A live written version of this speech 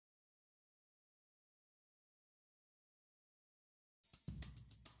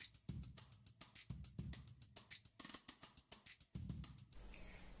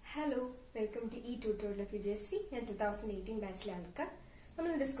Hello, welcome to tutorial of VIJAYASREE and 2018 batch Alka. We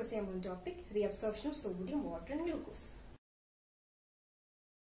will discuss the topic reabsorption of sodium, water and glucose.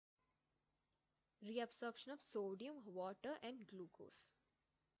 Reabsorption of sodium, water and glucose.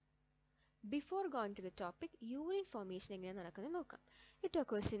 Before going to the topic, urine formation it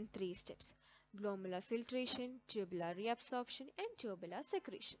occurs in 3 steps: glomerular filtration, tubular reabsorption and tubular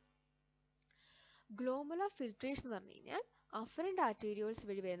secretion. Glomerular filtration afferent arterioles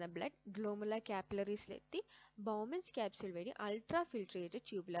vedi varuna blood glomerular capillaries letti Bowman's capsule vedi ultrafiltrated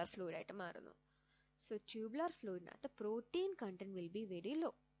tubular fluid aayittu marunu. So tubular fluid nathu protein content will be very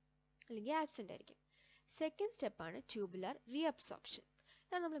low allengi absent aayirikkum. Second step aanu tubular reabsorption.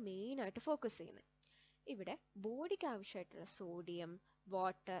 ഇതാണ് നമ്മൾ main ആയിട്ട് focus ചെയ്യുന്നത്. ഇവിടെ ബോഡിക്ക് ആവശ്യമായിട്ടുള്ള sodium,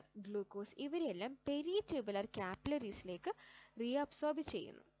 water, glucose ഇവരെല്ലാം പെരിട്യൂബുലർ കാപ്പിലറീസിലേക്ക് reabsorb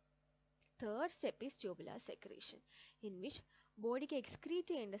ചെയ്യുന്നു. Third step is tubular secretion, in which ബോഡിക്ക്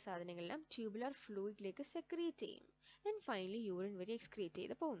എക്സ്ക്രീറ്റ് ചെയ്യേണ്ട സാധനങ്ങളെല്ലാം ട്യൂബുലർ ഫ്ലൂയിഡിലേക്ക് സെക്രീറ്റ് ചെയ്യും. ആൻഡ് ഫൈനലി യൂറിൻ വഴി എക്സ്ക്രീറ്റ്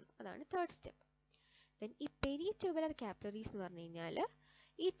ചെയ്ത് പോകുന്നു. അതാണ് തേർഡ് സ്റ്റെപ്പ്. ദെൻ ഈ പെരിട്യൂബുലർ കാപ്പിലറീസ് എന്ന് പറഞ്ഞു കഴിഞ്ഞാൽ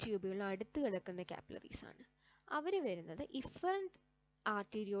ഈ ട്യൂബുകളിൽ അടുത്ത് കിടക്കുന്ന കാപ്പിലറീസ് ആണ്. അവർ വരുന്നത് ഇഫറൻറ്റ്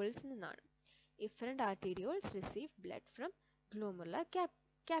ആർട്ടീരിയോൾസിൽ നിന്നാണ്. Efferent arterioles receive blood from ഗ്ലോമെറുലർ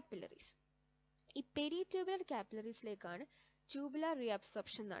capillaries. ഈ പെരിട്യൂബുലർ കാപ്പിലറീസിലേക്കാണ് ട്യൂബുലർ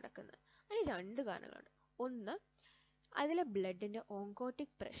റീഅബ്സോർപ്ഷൻ നടക്കുന്നത്. അതിന് രണ്ട് കാരണങ്ങളുണ്ട്. ഒന്ന്, അതിലെ ബ്ലഡിൻ്റെ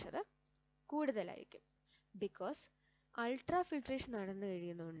ഓങ്കോട്ടിക് പ്രഷർ കൂടുതലായിരിക്കും. ബിക്കോസ് അൾട്രാ ഫിൽട്രേഷൻ നടന്നു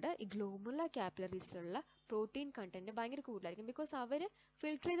കഴിയുന്നതുകൊണ്ട് ഈ ഗ്ലോമെറുലർ കാപ്പിലറീസിലുള്ള പ്രോട്ടീൻ കണ്ടന്റ് ഭയങ്കര കൂടുതലായിരിക്കും. ബിക്കോസ് അവർ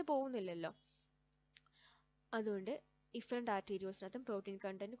ഫിൽട്ടർ ചെയ്ത് പോകുന്നില്ലല്ലോ. അതുകൊണ്ട് ഡിഫറെൻറ്റ് ആർട്ടീരിയോസിനകത്തും പ്രോട്ടീൻ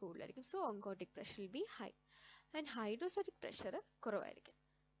കണ്ടന്റ് കൂടുതലായിരിക്കും. So ഓങ്കോട്ടിക് pressure will be high and hydrostatic pressure കുറവായിരിക്കും.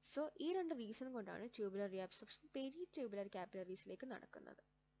 സോ ഈ രണ്ട് റീസൺ കൊണ്ടാണ് ട്യൂബുലർ റീഅബ്സോർപ്ഷൻ പെരിട്യൂബുലർ കാപ്പിലറീസിലേക്ക് നടക്കുന്നത്.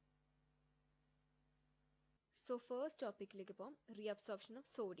 സോ ഫസ്റ്റ് ടോപ്പിക്കിലേക്ക് പോകാം, reabsorption of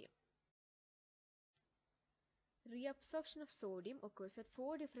sodium. Reabsorption of sodium occurs at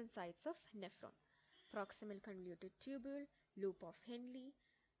 4 different sites of nephron: proximal convoluted tubule, loop of Henle,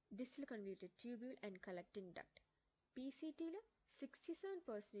 distal convoluted tubule and collecting duct. PCT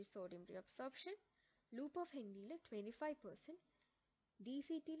 67% sodium reabsorption, loop of Henle 25%,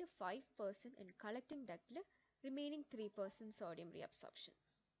 DCT 5% and collecting duct remaining 3% sodium reabsorption.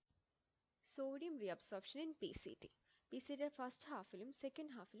 Sodium reabsorption in PCT. PCT first ഹാഫിലും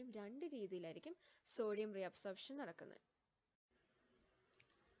second ഹാഫിലും രണ്ട് രീതിയിലായിരിക്കും sodium reabsorption നടക്കുന്നത്.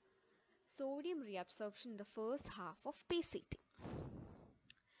 Sodium reabsorption in the first half of PCT.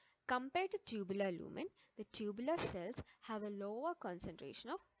 Compared to tubular lumen, the tubular cells have a lower concentration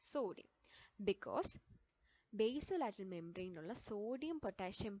of sodium because basolateral membrane ഉള്ള sodium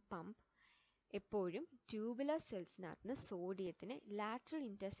potassium pump എപ്പോഴും tubular സെൽസിനകത്ത് സോഡിയത്തിനെ lateral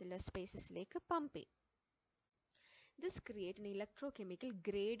ഇന്റർസെല്ലുലർ സ്പേസസിലേക്ക് pump ചെയ്യും. This creates an electrochemical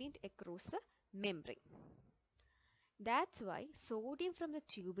gradient across the membrane. That's why sodium from the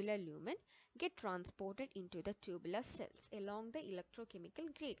tubular lumen get transported into the tubular cells along the electrochemical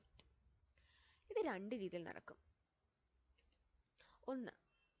gradient. ഇത് രണ്ട് രീതിയിൽ നടക്കും. ഒന്ന്,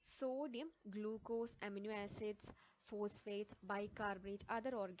 sodium, glucose, amino acids, phosphates, bicarbonate,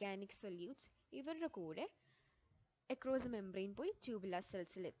 other organic solutes ഇവരുടെ കൂടെ across the membrane പോയി tubular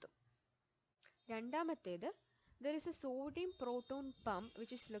cellsൽ എത്തും. രണ്ടാമത്തേത്, there is a sodium proton pump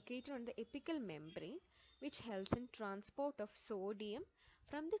which is located on the apical membrane which helps in transport of sodium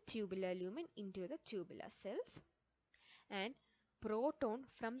from the tubular lumen into the tubular cells and proton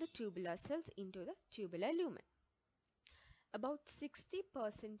from the tubular cells into the tubular lumen. About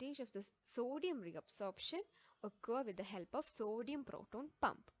 60% of the sodium reabsorption occur with the help of sodium proton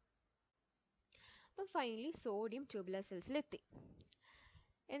pump. But finally sodium tubular cells letti.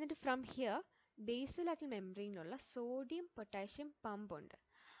 And then from here basolateral membrane ഉള്ള sodium potassium pump ഉണ്ട്.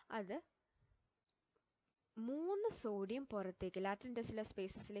 അത് 3 sodium പുറത്തേക്ക് lateral ഇന്റർസെല്ലുലർ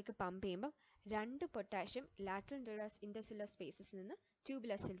സ്പേസസിലേക്ക് pump ചെയ്യുമ്പോൾ 2 potassium lateral ഇന്റർസെല്ലുലർ സ്പേസസിൽ നിന്ന്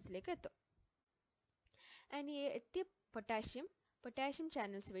tubular സെൽസിലേക്ക് എത്തും. And ഈ എത്തിയ potassium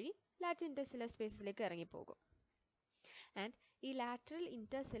channels വഴി ലാറ്ററൽ ഇന്റർസെല്ലുലർ സ്പേസസിലേക്ക് ഇറങ്ങിപ്പോകും. ആൻഡ് ഈ ലാറ്ററൽ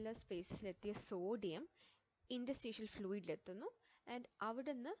ഇന്റർസെല്ലുലർ സ്പേസസിലെത്തിയ സോഡിയം ഇൻറ്റർസ്റ്റീഷ്യൽ ഫ്ലൂയിഡിലെത്തുന്നു. ആൻഡ്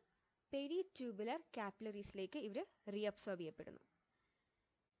അവിടുന്ന് പെരിട്യൂബുലർ കാപ്പിലറീസിലേക്ക് ഇവർ റീഅബ്സോർബ് ചെയ്യപ്പെടുന്നു.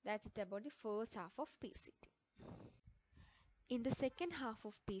 That's it about the first half of PCT. In the second half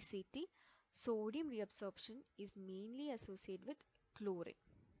of PCT, sodium reabsorption is mainly associated with chlorine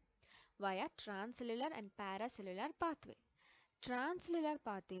via transcellular and paracellular pathway. Transcellular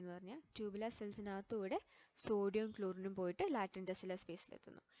pathway എന്ന് പറഞ്ഞാൽ tubular സെൽസിനകത്തൂടെ sodium ക്ലോറിനും പോയിട്ട് lateral ഇന്റർസെല്ലുലർ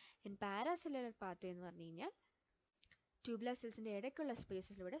സ്പേസിലെത്തുന്നു. പാരാസെല്ലുലർ pathway എന്ന് പറഞ്ഞു കഴിഞ്ഞാൽ tubular സെൽസിൻ്റെ ഇടയ്ക്കുള്ള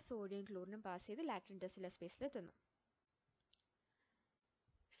സ്പേസിലൂടെ sodium ക്ലോറിനും pass ചെയ്ത് lateral ഇന്റർസെല്ലുലർ സ്പേസിലെത്തുന്നു.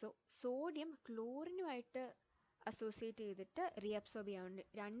 So sodium ക്ലോറിനുമായിട്ട് associate ചെയ്തിട്ട് reabsorb ചെയ്യാൻ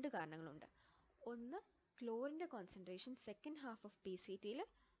രണ്ട് കാരണങ്ങളുണ്ട്. ഒന്ന്, ക്ലോറിൻ്റെ concentration second half of P C ടിയിൽ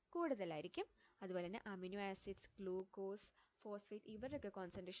കൂടുതലായിരിക്കും. അതുപോലെ തന്നെ അമിനോ ആസിഡ്സ്, ഗ്ലൂക്കോസ്, ഫോസ്ഫേറ്റ് ഇവരുടെയൊക്കെ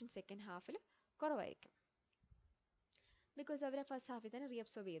കോൺസെൻട്രേഷൻ സെക്കൻഡ് ഹാഫിൽ കുറവായിരിക്കും. ബിക്കോസ് അവർ ഫസ്റ്റ് ഹാഫിൽ തന്നെ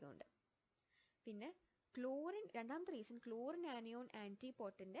റീഅബ്സോർബ് ചെയ്തുകൊണ്ട്. പിന്നെ ക്ലോറിൻ, രണ്ടാമത്തെ റീസൺ, ക്ലോറിൻ ആനിയോൺ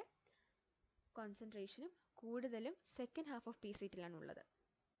ആൻറ്റിപോട്ടിൻ്റെ കോൺസെൻട്രേഷനും കൂടുതലും second half of P C ടിയിലാണ് ഉള്ളത്.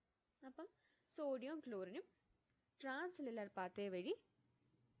 അപ്പം സോഡിയവും ക്ലോറിനും ട്രാൻസ്സെല്ലുലാർ പാത്തേ വഴി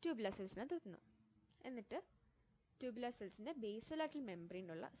ട്യൂബുലർ സെൽസിനകത്ത് എത്തുന്നു. എന്നിട്ട് tubular സെൽസിൻ്റെ ബേസലാറ്റൽ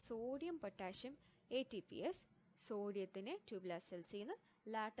മെംബ്രെയിനുള്ള sodium potassium ATPase സോഡിയത്തിനെ tubular സെൽസിൽ നിന്ന്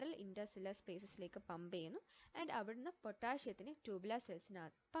ലാറ്ററൽ ഇൻ്റർസെല്ലുലാർ സ്പേസസിലേക്ക് പമ്പ് ചെയ്യുന്നു. ആൻഡ് അവിടുന്ന് പൊട്ടാഷ്യത്തിനെ ട്യൂബുലർ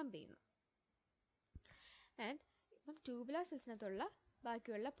സെൽസിനകത്ത് പമ്പ് ചെയ്യുന്നു. ആൻഡ് ഇപ്പം ട്യൂബുലർ സെൽസിനകത്തുള്ള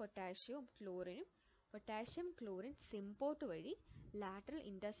ബാക്കിയുള്ള പൊട്ടാഷ്യവും ക്ലോറിനും പൊട്ടാഷ്യം ക്ലോറിൻ സിംപോർട്ട് വഴി ലാറ്ററൽ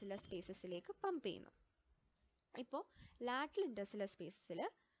ഇൻ്റർസെല്ലുലാർ സ്പേസസിലേക്ക് പമ്പ് ചെയ്യുന്നു. ഇപ്പോൾ ലാറ്ററൽ ഇൻ്റർസെല്ലുലാർ സ്പേസസിൽ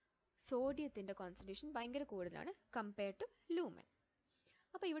സോഡിയത്തിൻ്റെ കോൺസെൻട്രേഷൻ ഭയങ്കര കൂടുതലാണ് കമ്പയർഡ് ടു ലൂമൻ.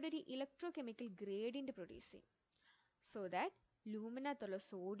 അപ്പോൾ ഇവിടെ ഒരു ഇലക്ട്രോ കെമിക്കൽ ഗ്രേഡിയൻറ്റ് പ്രൊഡ്യൂസ് ചെയ്യും. സോ ദാറ്റ് ലൂമിനകത്തുള്ള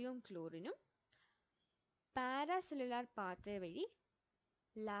സോഡിയവും ക്ലോറിനും പാരാസെല്ലുലാർ പാത്തേ വഴി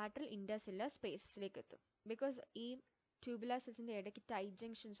ലാറ്ററൽ ഇൻ്റർസെല്ലുലാർ സ്പേസസിലേക്ക് എത്തും. ബിക്കോസ് ഈ ട്യൂബുലർ സെൽസിൻ്റെ ഇടയ്ക്ക് ടൈറ്റ്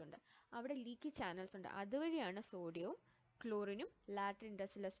ജംഗ്ഷൻസ് ഉണ്ട്, അവിടെ ലീക്കി ചാനൽസ് ഉണ്ട്. അതുവഴിയാണ് സോഡിയവും ക്ലോറിനും ലാറ്ററൽ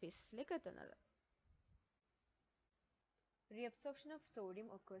ഇൻ്റർസെല്ലുലാർ സ്പേസസിലേക്ക് എത്തുന്നത്. Reabsorption of sodium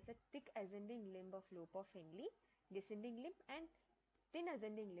occurs at thick ascending limb of loop of Henle. Descending limb and thin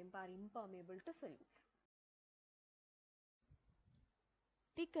ascending limb are impermeable to solutes.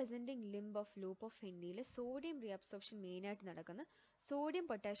 Thick ascending limb of loop of Henle sodium reabsorption main ആയിട്ട് നടക്കുന്ന sodium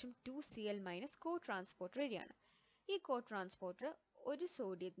potassium 2Cl- co-transporter വഴിയാണ്. ഈ co-transporter ഒരു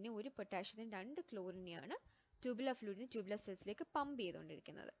സോഡിയത്തിന് ഒരു പൊട്ടാഷ്യത്തിന് രണ്ട് ക്ലോറിനെയാണ് tubular ഫ്ലൂയിഡിന് tubular സെൽസിലേക്ക് pump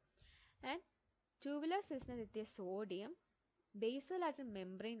ചെയ്തുകൊണ്ടിരിക്കുന്നത്. And tubular സെൽസിനെത്തിയ sodium ബേസോലാറ്ററൽ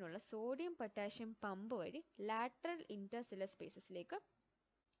മെംബ്രെയിനുള്ള sodium potassium pump വഴി lateral intercellular സ്പേസസിലേക്ക്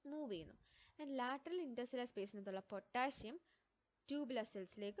move ചെയ്യുന്നു. And lateral intercellular സ്പേസിനകത്തുള്ള potassium tubular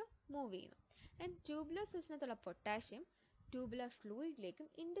സെൽസിലേക്ക് move ചെയ്യുന്നു. And tubular സെൽസിനകത്തുള്ള potassium tubular ഫ്ലൂയിഡിലേക്കും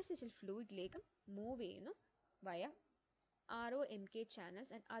ഇൻ്റർസ്റ്റിഷ്യൽ ഫ്ലൂയിഡിലേക്കും move ചെയ്യുന്നു വയ ROMK channels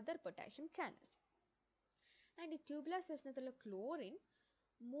and other potassium channels. And the tubular സെൽസിനകത്തുള്ള chlorine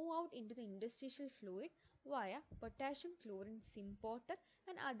move out into the interstitial fluid via potassium chlorine symporter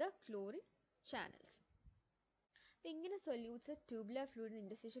and other chlorine channels. ഇങ്ങനെ solutes tubular fluid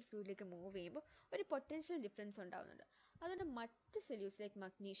ഇൻ്റർസ്റ്റിഷ്യൽ ഫ്ലൂയിഡിലേക്ക് move ചെയ്യുമ്പോൾ ഒരു potential difference ഉണ്ടാകുന്നുണ്ട്. അതുകൊണ്ട് മറ്റ് solutes like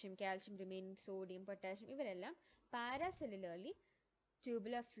magnesium, calcium, remaining sodium, potassium ഇവരെല്ലാം പാരാസെല്ലുലർലി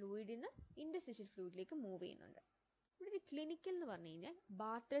tubular ഫ്ലൂയിഡിൽ നിന്ന് ഇൻ്റർസ്റ്റിഷ്യൽ ഫ്ലൂയിഡിലേക്ക് move ചെയ്യുന്നുണ്ട്. ഇവിടെ ഒരു ക്ലിനിക്കൽ എന്ന് പറഞ്ഞു കഴിഞ്ഞാൽ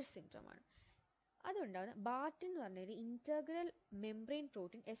ബാർട്ടർ സിൻഡ്രോം ആണ്. അതുണ്ടാകുന്ന ബാർട്ടിൻ എന്ന് പറഞ്ഞ ഒരു integral membrane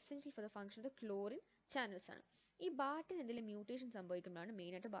protein essential for the function of the chlorine channels ആണ്. ഈ ബാർട്ടിൻ എന്തെങ്കിലും മ്യൂട്ടേഷൻ സംഭവിക്കുമ്പോഴാണ്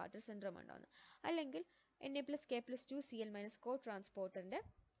മെയിനായിട്ട് ബാർട്ടർ സിൻഡ്രോം ഉണ്ടാകുന്നത്. അല്ലെങ്കിൽ Na+K+2Cl- co-transporterൻ്റെ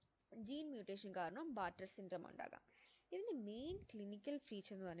ജീൻ മ്യൂട്ടേഷൻ കാരണം ബാർട്ടർ സിൻഡ്രോം ഉണ്ടാകാം. ഇതിൻ്റെ മെയിൻ ക്ലിനിക്കൽ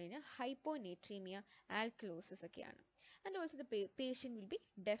ഫീച്ചർ എന്ന് പറഞ്ഞു കഴിഞ്ഞാൽ ഹൈപ്പോനേട്രീമിയ, ആൽക്കലോസിസ് ഒക്കെയാണ്. And also the patient will be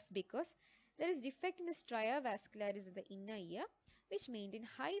def because there is defect in the സ്ട്രയ വാസ്കുലാരിസ് in the inner year which maintain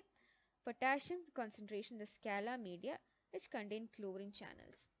high potassium concentration in the scala media which contain chlorine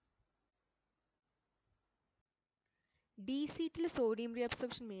channels. DCT sodium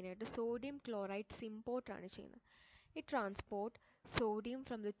reabsorption main ആയിട്ട് sodium chloride symport ആണ് ചെയ്യുന്നത്. It transport sodium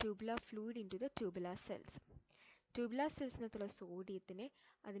from the tubular fluid into the tubular cells. Tubular cellസിനകത്തുള്ള സോഡിയത്തിനെ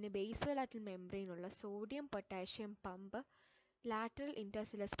അതിന് ബേസോലാറ്ററൽ membrane ഉള്ള sodium potassium pump lateral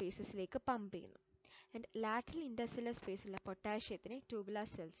intercellular സ്പേസസിലേക്ക് pump ചെയ്യുന്നു. And lateral intercellular സ്പേസിലുള്ള പൊട്ടാഷ്യത്തിനെ tubular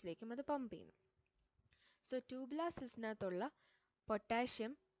സെൽസിലേക്കും അത് pump ചെയ്യുന്നു. So tubular സെൽസിനകത്തുള്ള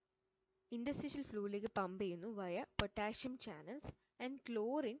potassium ഇൻ്റർസ്റ്റിഷ്യൽ ഫ്ലൂയിഡിലേക്ക് pump ചെയ്യുന്നു വയ potassium channels. And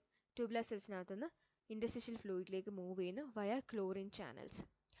chlorine tubular സെൽസിനകത്തുനിന്ന് ഇൻ്റർസ്റ്റിഷ്യൽ ഫ്ലൂയിഡിലേക്ക് move ചെയ്യുന്നു വയ chlorine channels.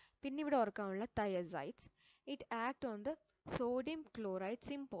 പിന്നെ ഇവിടെ ഓർക്കാനുള്ള തയസൈഡ്സ്, it act on the sodium chloride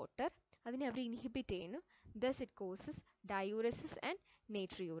സിംപോർട്ടർ. അതിനെ അവർ ഇൻഹിബിറ്റ് ചെയ്യുന്നു. Thus it causes diuresis and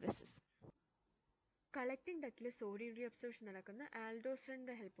നേട്രിയൂറസിസ്. Collecting ഡക്റ്റിൽ sodium reabsorption നടക്കുന്ന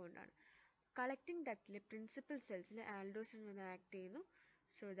ആൽഡോസ്റ്ററിൻ്റെ ഹെൽപ്പ് കൊണ്ടാണ്. കളക്റ്റിംഗ് ഡക്റ്റിലെ പ്രിൻസിപ്പൽ സെൽസിൽ ആൽഡോസ്റ്ററിൻ വന്ന് ആക്ട് ചെയ്യുന്നു.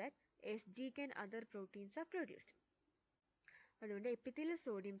 So that SGK and other proteins are produced. അതുകൊണ്ട് epithelial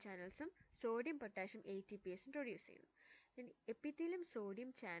sodium ചാനൽസും sodium potassium ATPaseും produce ചെയ്യുന്നു. Epithelium sodium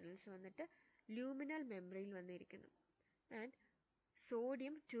channels വന്നിട്ട് ലൂമിനൽ മെംബ്രെയിനിൽ വന്നിരിക്കുന്നു. ആൻഡ്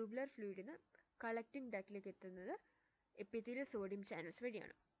സോഡിയം ട്യൂബുലർ ഫ്ലൂയിഡിൽ നിന്ന് collecting ഡക്റ്റിലേക്ക് എത്തുന്നത് എപ്പിത്തീലിയൽ സോഡിയം ചാനൽസ്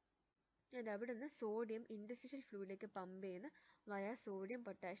വഴിയാണ്. ആൻഡ് അവിടെ നിന്ന് സോഡിയം ഇൻ്റർസ്റ്റിഷ്യൽ ഫ്ലൂയിഡിലേക്ക് പമ്പ് ചെയ്യുന്ന വയ സോഡിയം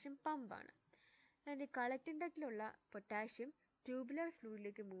പൊട്ടാഷ്യം പമ്പാണ്. ആൻഡ് ഈ കളക്റ്റിംഗ് ഡക്റ്റിലുള്ള പൊട്ടാഷ്യം ട്യൂബുലർ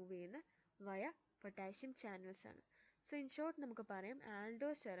ഫ്ലൂയിഡിലേക്ക് മൂവ് ചെയ്യുന്ന വയ പൊട്ടാഷ്യം ചാനൽസ് ആണ്. സോ ഇൻ ഷോർട്ട് നമുക്ക് പറയാം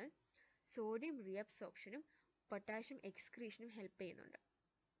ആൽഡോസ്റ്റെറോൺ സോഡിയം റീഅബ്സോർപ്ഷനും പൊട്ടാഷ്യം എക്സ്ക്രീഷനും ഹെൽപ്പ് ചെയ്യുന്നുണ്ട്.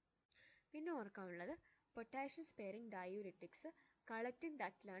 പിന്നെ ഓർക്കാനുള്ളത് പൊട്ടാഷ്യം സ്പെയറിംഗ് ഡയൂറിറ്റിക്സ് കളക്റ്റിംഗ്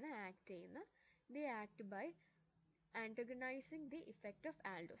ഡക്റ്റിലാണ് ആക്ട് ചെയ്യുന്നത്. ദേ act by antagonizing the effect of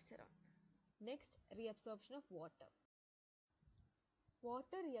aldosterone. Next, reabsorption of water.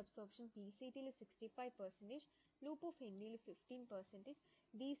 Water reabsorption PCT is 65%, loop of Henle 15%,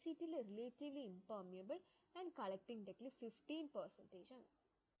 DCT is relatively impermeable and collecting duct 15%.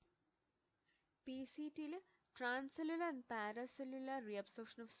 PCT is transcellular and paracellular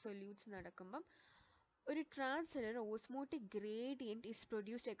reabsorption of solutes നടക്കുമ്പം ഒരു transcellular osmotic gradient is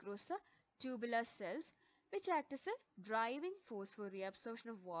produced across the tubular cells which act as a driving force for reabsorption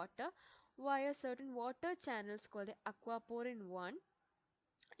of water via certain water channels called the aquaporin 1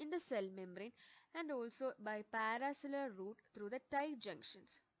 in the cell membrane and also by paracellular route through the tight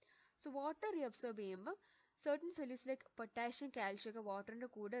junctions. So water reabsorb ചെയ്യുമ്പോൾ certain solutes like potassium, calcium ഒക്കെ വാട്ടറിൻ്റെ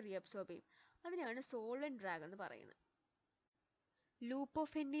കൂടെ reabsorb ചെയ്യും. അതിനെയാണ് Solan drag എന്ന് പറയുന്നത്. Loop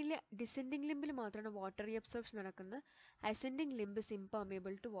of ഹെന്നിലെ descending ലിംബിൽ മാത്രമാണ് water reabsorption നടക്കുന്നത്. Ascending limb is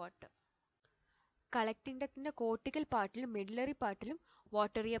impermeable to water. Collecting ഡക്റ്റിൻ്റെ cortical പാർട്ടിലും മിഡിലറി പാർട്ടിലും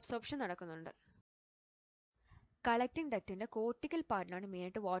water reabsorption നടക്കുന്നുണ്ട്. കളക്റ്റിംഗ് ഡക്റ്റിൻ്റെ കോർട്ടിക്കൽ പാർട്ടിലാണ്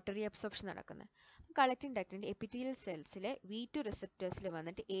മെയിനായിട്ട് വാട്ടർ റീഅബ്സോർപ്ഷൻ നടക്കുന്നത്. കളക്റ്റിംഗ് ഡക്റ്റിൻ്റെ എപ്പിത്തീലിയൽ സെൽസിലെ V2 റിസപ്റ്റേഴ്സിൽ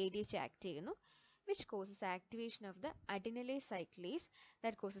വന്നിട്ട് ADH ആക്ട് ചെയ്യുന്നു, which causes activation of the adenylase cyclase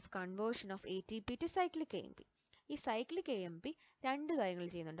that causes conversion of ATP to cyclic AMP. ഈ cyclic AMP രണ്ട് കാര്യങ്ങൾ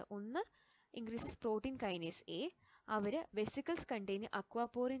ചെയ്യുന്നുണ്ട്. ഒന്ന്, increases protein kinase A. Our vesicles containing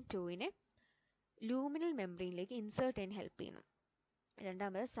അക്വാപോറിൻ 2നെ ലൂമിനൽ മെംബ്രെയിനിലേക്ക് insert ചെയ്യാൻ help ചെയ്യുന്നു.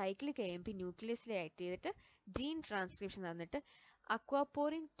 രണ്ടാമത്, സൈക്ലിക് AMP ന്യൂക്ലിയസിൽ ആക്ട് ചെയ്തിട്ട് ജീൻ ട്രാൻസ്ക്രിപ്ഷൻ നടന്നിട്ട്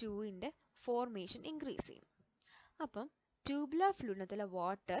അക്വാപോറിൻ 2ൻ്റെ ഫോർമേഷൻ ഇൻക്രീസ് ചെയ്യും. അപ്പം ട്യൂബുലാർ ഫ്ലൂയിഡിനകത്തുള്ള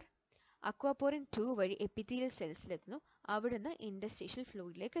വാട്ടർ അക്വാപോറിൻ 2 വഴി എപ്പിത്തീലിയൽ സെൽസിലെത്തുന്നു, അവിടുന്ന് ഇൻഡസ്ട്രീഷ്യൽ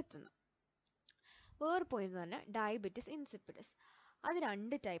ഫ്ലൂയിഡിലേക്ക് എത്തുന്നു. വേറെ പോയിന്റ് എന്ന് പറഞ്ഞാൽ ഡയബറ്റിസ് ഇൻസിപ്പിഡസ്. അത്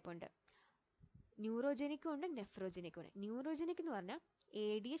രണ്ട് ടൈപ്പ് ഉണ്ട്, ന്യൂറോജനിക്കും ഉണ്ട് നെഫ്രോജനിക്കും ഉണ്ട്. ന്യൂറോജനിക് എന്ന് പറഞ്ഞാൽ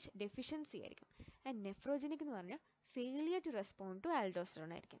ADH ഡെഫിഷ്യൻസി ആയിരിക്കും, ആൻഡ് നെഫ്രോജനിക് എന്ന് പറഞ്ഞാൽ failure to respond to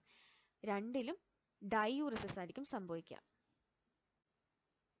aldosterone ആയിരിക്കും. രണ്ടിലും ഡയൂറിസസ് ആയിരിക്കും സംഭവിക്കുക.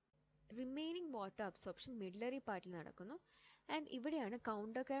 റിമൈനിങ് വാട്ടർ അബ്സോർപ്ഷൻ മിഡിലറി പാർട്ടിൽ നടക്കുന്നു, ആൻഡ് ഇവിടെയാണ്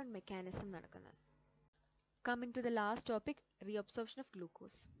കൗണ്ടർ കറന്റ് മെക്കാനിസം നടക്കുന്നത്. Coming to the last topic, reabsorption of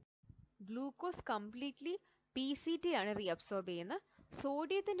glucose. Glucose completely PCT ആണ് റീഅബ്സോർബ് ചെയ്യുന്നത്.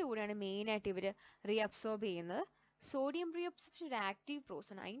 സോഡിയത്തിൻ്റെ കൂടെയാണ് മെയിനായിട്ട് ഇവർ റീഅബ്സോർബ് ചെയ്യുന്നത്. സോഡിയം റീഅബ്സോർപ്ഷൻ ഒരു ആക്റ്റീവ്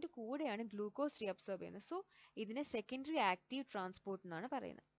പ്രോസസ് ആണ്, അതിൻ്റെ കൂടെയാണ് ഗ്ലൂക്കോസ് റീഅബ്സോർബ് ചെയ്യുന്നത്. സോ ഇതിനെ സെക്കൻഡറി ആക്റ്റീവ് ട്രാൻസ്പോർട്ട് എന്നാണ്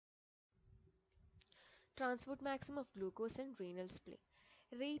പറയുന്നത്. Transport maximum of glucose and renal സ്പ്ലേ.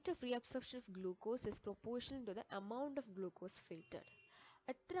 Rate of reabsorption of glucose is proportional to the amount of glucose filtered.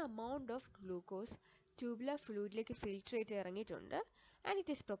 എത്ര amount of glucose tubular fluidലേക്ക് filter ചെയ്ത് ഇറങ്ങിയിട്ടുണ്ട്, and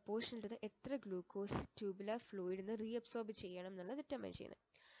it is proportional to the എത്ര glucose tubular ഫ്ലൂയിഡിൽ നിന്ന് reabsorb ചെയ്യണം എന്നുള്ളത് determine ചെയ്യുന്നത്.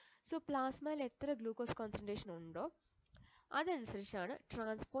 So പ്ലാസ്മയിൽ എത്ര glucose concentration ഉണ്ടോ അതനുസരിച്ചാണ്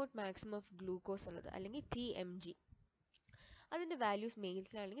ട്രാൻസ്പോർട്ട് മാക്സിമം ഓഫ് ഗ്ലൂക്കോസ് ഉള്ളത്, അല്ലെങ്കിൽ TMG. അതിൻ്റെ വാല്യൂസ്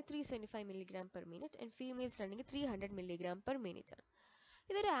മെയിൽസിലാണെങ്കിൽ 375 mg/min ആൻഡ് ഫീമെയിൽസിലാണെങ്കിൽ 300 mg/min ആണ്.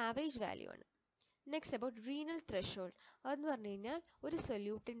 ഇതൊരു ആവറേജ് വാല്യൂ ആണ്. Next about renal threshold. അതെന്ന് പറഞ്ഞു കഴിഞ്ഞാൽ ഒരു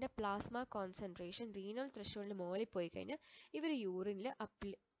സൊല്യൂട്ടിൻ്റെ പ്ലാസ്മ കോൺസെൻട്രേഷൻ റീനൽ ത്രെഷോൾഡിന് മുകളിൽ പോയി കഴിഞ്ഞാൽ ഇവർ യൂറിനിൽ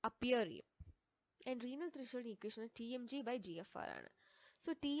അപ്പിയർ ചെയ്യും. And renal threshold equation TMG/GFR ആണ്.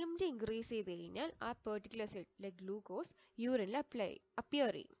 സോ TMG ഇൻക്രീസ് ചെയ്ത് കഴിഞ്ഞാൽ ആ പെർട്ടിക്കുലർ സെറ്റിലെ ഗ്ലൂക്കോസ് യൂറിനിൽ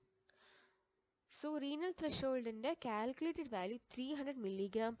അപ്പിയർ ചെയ്യും. So renal ത്രെഷോൾഡിൻ്റെ calculated value 300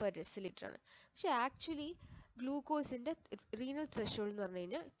 mg/dL ആണ്. പക്ഷേ ആക്ച്വലി ഗ്ലൂക്കോസിൻ്റെ റീനൽ ത്രെഷോൾഡ് എന്ന് പറഞ്ഞു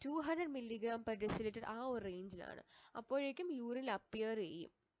കഴിഞ്ഞാൽ 200 mg/dL ആ ഒരു റേഞ്ചിലാണ്. അപ്പോഴേക്കും യൂറിനിൽ അപ്പിയർ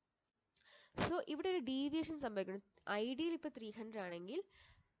ചെയ്യും. സോ ഇവിടെ ഒരു ഡീവിയേഷൻ സംഭവിക്കണം. ഐഡിയൽ ഇപ്പോൾ 300 ആണെങ്കിൽ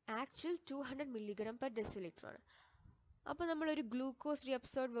ആക്ച്വൽ 200 mg/dL ആണ്. അപ്പോൾ നമ്മളൊരു ഗ്ലൂക്കോസ്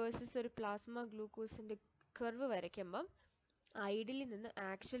റീഅബ്സോർബ് വേഴ്സസ് ഒരു പ്ലാസ്മ ഗ്ലൂക്കോസിൻ്റെ കർവ് വരയ്ക്കുമ്പം ഐഡിയലിൽ നിന്ന്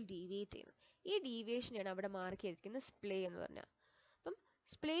ആക്ച്വൽ ഡീവിയേറ്റ് ചെയ്യുന്നു. ഈ ഡീവിയേഷനാണ് അവിടെ മാർക്ക് ചെയ്തിരിക്കുന്നത് സ്പ്ലേ എന്ന് പറഞ്ഞാൽ. അപ്പം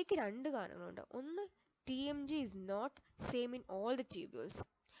സ്പ്ലേക്ക് രണ്ട് കാരണങ്ങളുണ്ട്. ഒന്ന്, TMG is not same in all the tubules.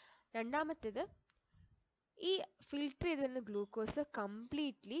 രണ്ടാമത്തേത്, ഈ ഫിൽറ്റർ ചെയ്ത് വരുന്ന ഗ്ലൂക്കോസ്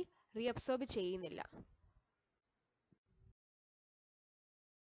കംപ്ലീറ്റ്ലി റീഅബ്സോർബ് ചെയ്യുന്നില്ല.